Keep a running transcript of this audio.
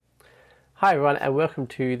Hi everyone and welcome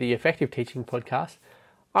to the Effective Teaching Podcast.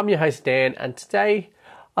 I'm your host Dan, and today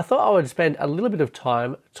I thought I would spend a little bit of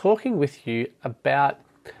time talking with you about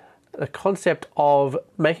the concept of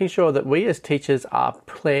making sure that we as teachers are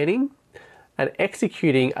planning and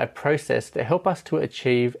executing a process to help us to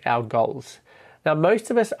achieve our goals. Now, most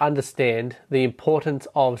of us understand the importance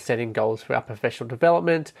of setting goals for our professional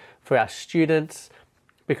development, for our students,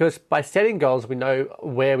 because by setting goals we know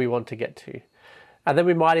where we want to get to. And then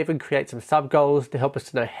we might even create some sub-goals to help us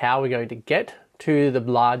to know how we're going to get to the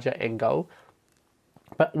larger end goal.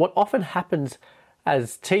 But what often happens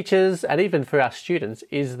as teachers and even for our students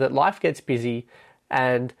is that life gets busy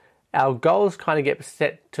and our goals kind of get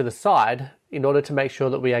set to the side in order to make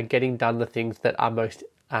sure that we are getting done the things that are most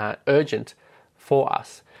urgent for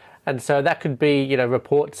us. And so that could be,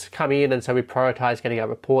 reports come in, and so we prioritize getting our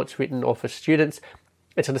reports written, or for students,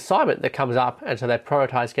 it's an assignment that comes up, and so they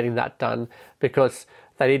prioritize getting that done because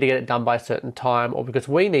they need to get it done by a certain time, or because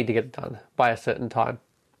we need to get it done by a certain time.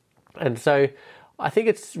 And so I think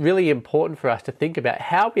it's really important for us to think about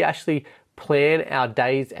how we actually plan our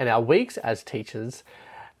days and our weeks as teachers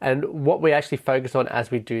and what we actually focus on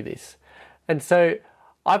as we do this. And so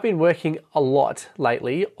I've been working a lot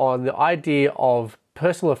lately on the idea of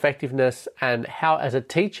personal effectiveness and how as a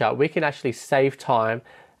teacher we can actually save time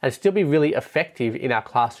and still be really effective in our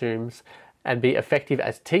classrooms and be effective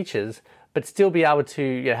as teachers, but still be able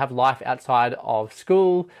to have life outside of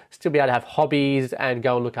school, still be able to have hobbies and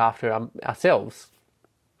go and look after ourselves.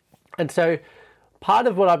 And so part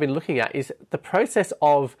of what I've been looking at is the process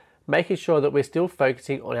of making sure that we're still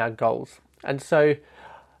focusing on our goals. And so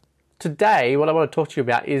today, what I want to talk to you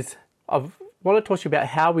about is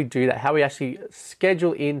how we do that, how we actually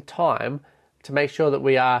schedule in time to make sure that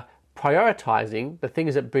we are prioritizing the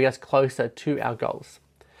things that bring us closer to our goals.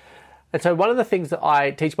 And so one of the things that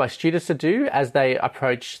I teach my students to do as they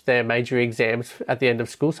approach their major exams at the end of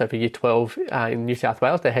school, so for Year 12 in New South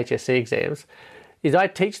Wales, their HSC exams, is I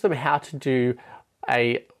teach them how to do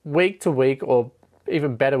a week-to-week, or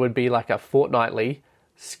even better would be like a fortnightly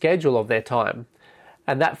schedule of their time.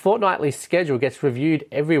 And that fortnightly schedule gets reviewed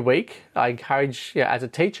every week. I encourage, as a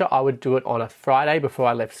teacher, I would do it on a Friday before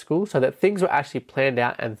I left school so that things were actually planned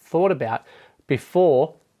out and thought about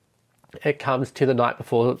before it comes to the night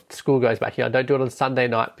before school goes back. I don't do it on Sunday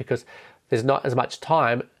night because there's not as much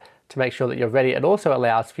time to make sure that you're ready. It also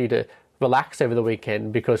allows for you to relax over the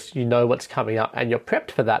weekend because you know what's coming up and you're prepped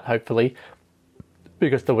for that, hopefully,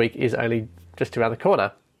 because the week is only just around the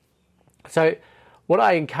corner. So what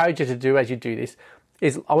I encourage you to do as you do this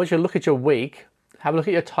is I want you to look at your week, have a look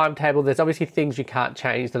at your timetable. There's obviously things you can't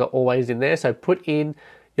change that are always in there, so put in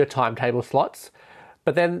your timetable slots.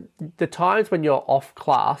 But then the times when you're off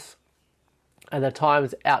class and the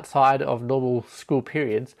times outside of normal school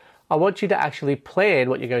periods, I want you to actually plan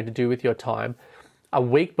what you're going to do with your time a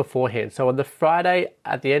week beforehand. So on the Friday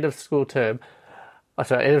at the end of school end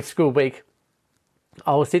of school week,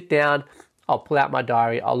 I will sit down, I'll pull out my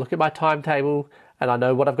diary, I'll look at my timetable, and I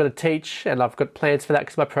know what I've got to teach, and I've got plans for that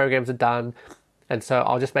because my programs are done. And so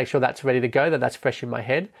I'll just make sure that's ready to go, that's fresh in my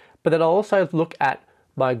head. But then I'll also look at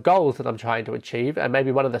my goals that I'm trying to achieve, and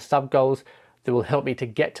maybe one of the sub-goals that will help me to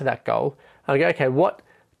get to that goal. And I go, okay, what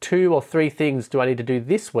 2 or 3 things do I need to do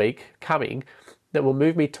this week coming that will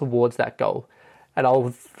move me towards that goal? And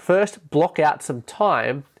I'll first block out some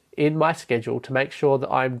time in my schedule to make sure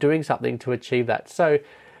that I'm doing something to achieve that. So,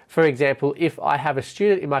 for example, if I have a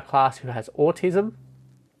student in my class who has autism,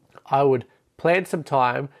 I would plan some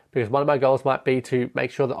time because one of my goals might be to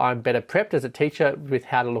make sure that I'm better prepped as a teacher with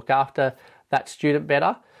how to look after that student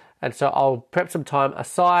better. And so I'll prep some time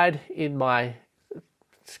aside in my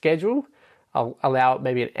schedule. I'll allow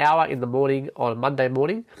maybe an hour in the morning on a Monday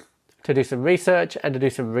morning to do some research and to do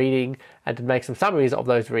some reading and to make some summaries of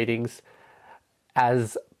those readings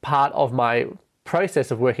as part of my process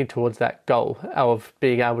of working towards that goal of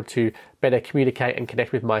being able to better communicate and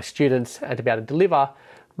connect with my students and to be able to deliver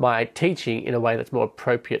my teaching in a way that's more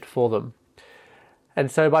appropriate for them. And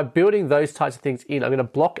so by building those types of things in, I'm going to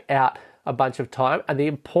block out a bunch of time. And the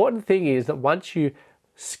important thing is that once you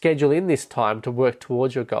schedule in this time to work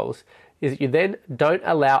towards your goals, is that you then don't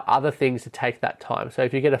allow other things to take that time. So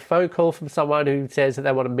if you get a phone call from someone who says that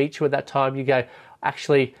they want to meet you at that time, you go,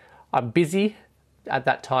 actually, I'm busy at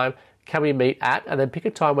that time. Can we meet at? And then pick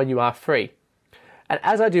a time when you are free. And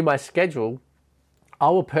as I do my schedule, I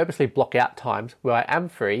will purposely block out times where I am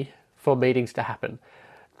free for meetings to happen.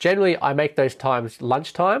 Generally, I make those times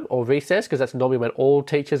lunchtime or recess because that's normally when all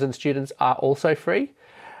teachers and students are also free.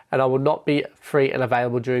 And I will not be free and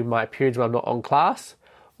available during my periods when I'm not on class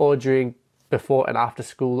or during before and after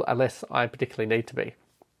school unless I particularly need to be.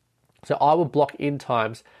 So I will block in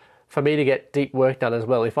times for me to get deep work done as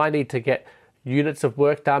well. If I need to get units of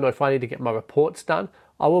work done, or if I need to get my reports done,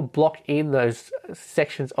 I will block in those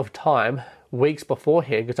sections of time weeks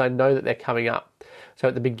beforehand because I know that they're coming up. So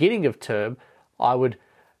at the beginning of term, I would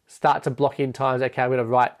start to block in times. Okay, I'm going to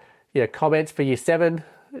write comments for year 7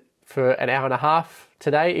 for an hour and a half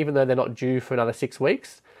today, even though they're not due for another 6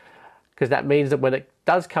 weeks, because that means that when it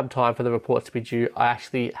does come time for the reports to be due, I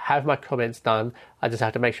actually have my comments done. I just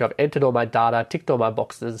have to make sure I've entered all my data, ticked all my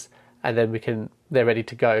boxes, and then they're ready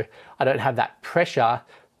to go. I don't have that pressure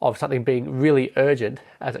of something being really urgent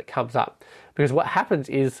as it comes up. Because what happens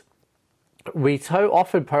is we so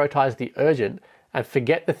often prioritize the urgent and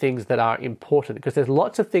forget the things that are important, because there's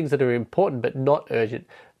lots of things that are important but not urgent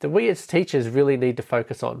that we as teachers really need to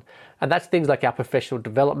focus on. And that's things like our professional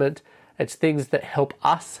development. It's things that help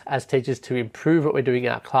us as teachers to improve what we're doing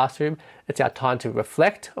in our classroom. It's our time to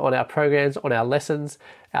reflect on our programs, on our lessons,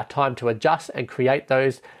 our time to adjust and create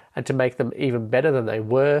those and to make them even better than they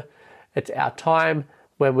were. It's our time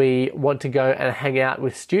when we want to go and hang out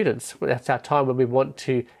with students. That's our time when we want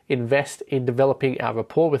to invest in developing our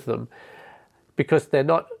rapport with them. Because they're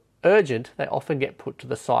not urgent, they often get put to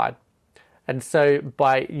the side. And so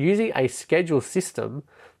by using a schedule system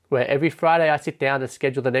where every Friday I sit down and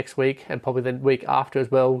schedule the next week, and probably the week after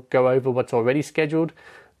as well, go over what's already scheduled,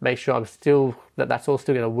 make sure that's all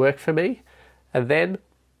still going to work for me. And then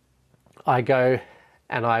I go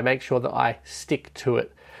and I make sure that I stick to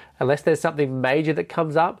it. Unless there's something major that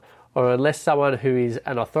comes up, or unless someone who is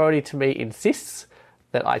an authority to me insists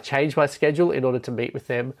that I change my schedule in order to meet with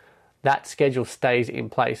them, that schedule stays in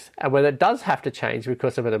place. And when it does have to change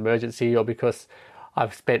because of an emergency or because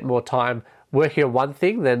I've spent more time working on one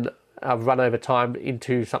thing than I've run over time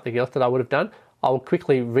into something else that I would have done, I'll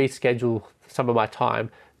quickly reschedule some of my time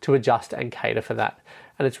to adjust and cater for that.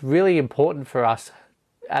 And it's really important for us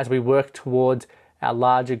as we work towards our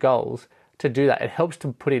larger goals to do that. It helps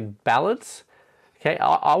to put in balance. Okay,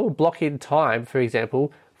 I will block in time, for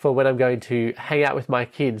example, for when I'm going to hang out with my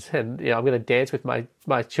kids, and I'm going to dance with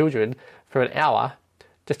my children for an hour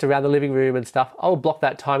just around the living room and stuff. I'll block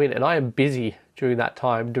that time in, and I am busy during that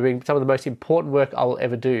time doing some of the most important work I will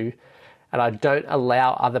ever do, and I don't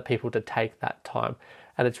allow other people to take that time.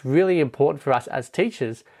 And it's really important for us as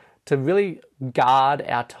teachers to really guard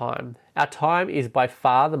our time. Our time is by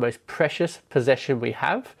far the most precious possession we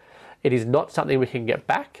have. It is not something we can get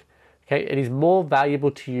back. Okay, it is more valuable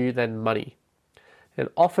to you than money. And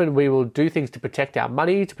often we will do things to protect our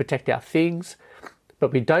money, to protect our things,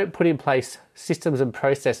 but we don't put in place systems and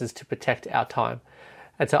processes to protect our time.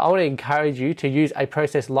 And so I want to encourage you to use a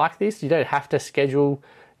process like this. You don't have to schedule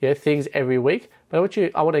things every week, but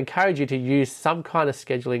I want to encourage you to use some kind of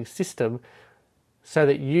scheduling system so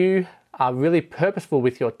that you are really purposeful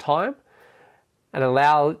with your time and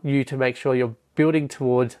allow you to make sure you're building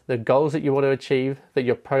towards the goals that you want to achieve, that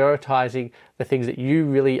you're prioritizing the things that you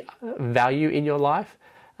really value in your life,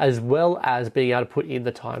 as well as being able to put in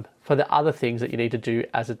the time for the other things that you need to do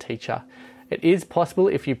as a teacher. It is possible,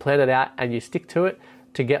 if you plan it out and you stick to it,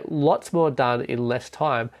 to get lots more done in less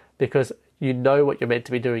time because you know what you're meant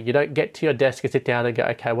to be doing. You don't get to your desk and sit down and go,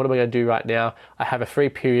 okay, what am I going to do right now? I have a free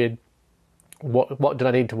period. What do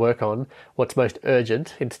I need to work on? What's most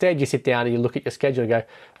urgent? Instead, you sit down and you look at your schedule and go,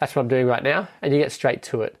 that's what I'm doing right now, and you get straight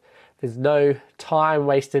to it. There's no time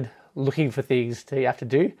wasted looking for things that you have to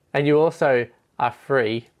do, and you also are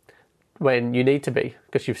free when you need to be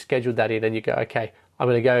because you've scheduled that in and you go, okay, I'm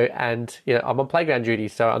going to go and I'm on playground duty,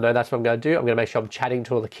 so I know that's what I'm going to do. I'm going to make sure I'm chatting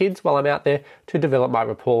to all the kids while I'm out there to develop my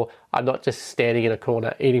rapport. I'm not just standing in a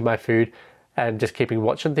corner eating my food and just keeping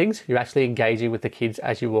watch on things. You're actually engaging with the kids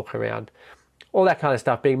as you walk around. All that kind of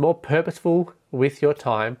stuff, being more purposeful with your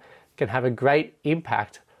time can have a great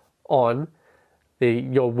impact on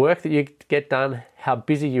your work that you get done, how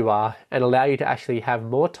busy you are, and allow you to actually have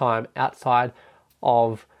more time outside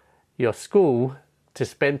of your school to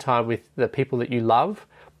spend time with the people that you love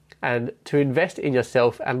and to invest in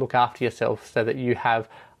yourself and look after yourself so that you have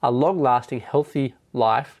a long-lasting, healthy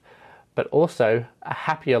life, but also a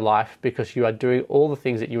happier life because you are doing all the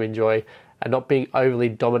things that you enjoy and not being overly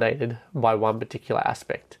dominated by one particular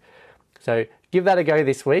aspect. So give that a go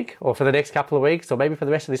this week or for the next couple of weeks or maybe for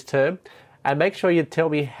the rest of this term, and make sure you tell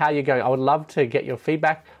me how you're going. I would love to get your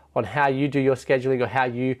feedback on how you do your scheduling or how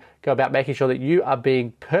you go about making sure that you are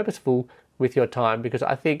being purposeful with your time, because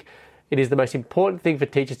I think it is the most important thing for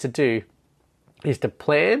teachers to do is to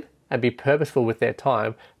plan and be purposeful with their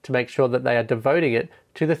time to make sure that they are devoting it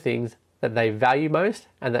to the things that they value most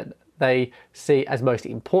and that they see as most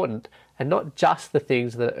important, and not just the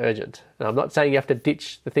things that are urgent. And I'm not saying you have to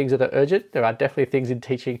ditch the things that are urgent. There are definitely things in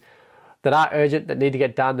teaching that are urgent, that need to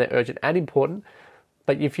get done, they're urgent and important.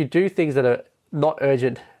 But if you do things that are not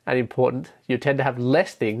urgent and important, you tend to have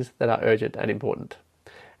less things that are urgent and important.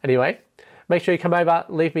 Anyway, make sure you come over,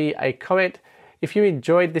 leave me a comment. If you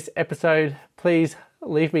enjoyed this episode, please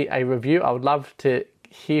leave me a review. I would love to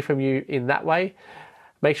hear from you in that way.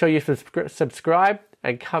 Make sure you subscribe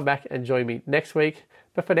and come back and join me next week.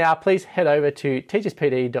 But for now, please head over to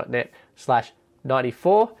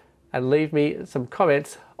teacherspd.net/94 and leave me some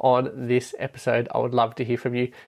comments on this episode. I would love to hear from you.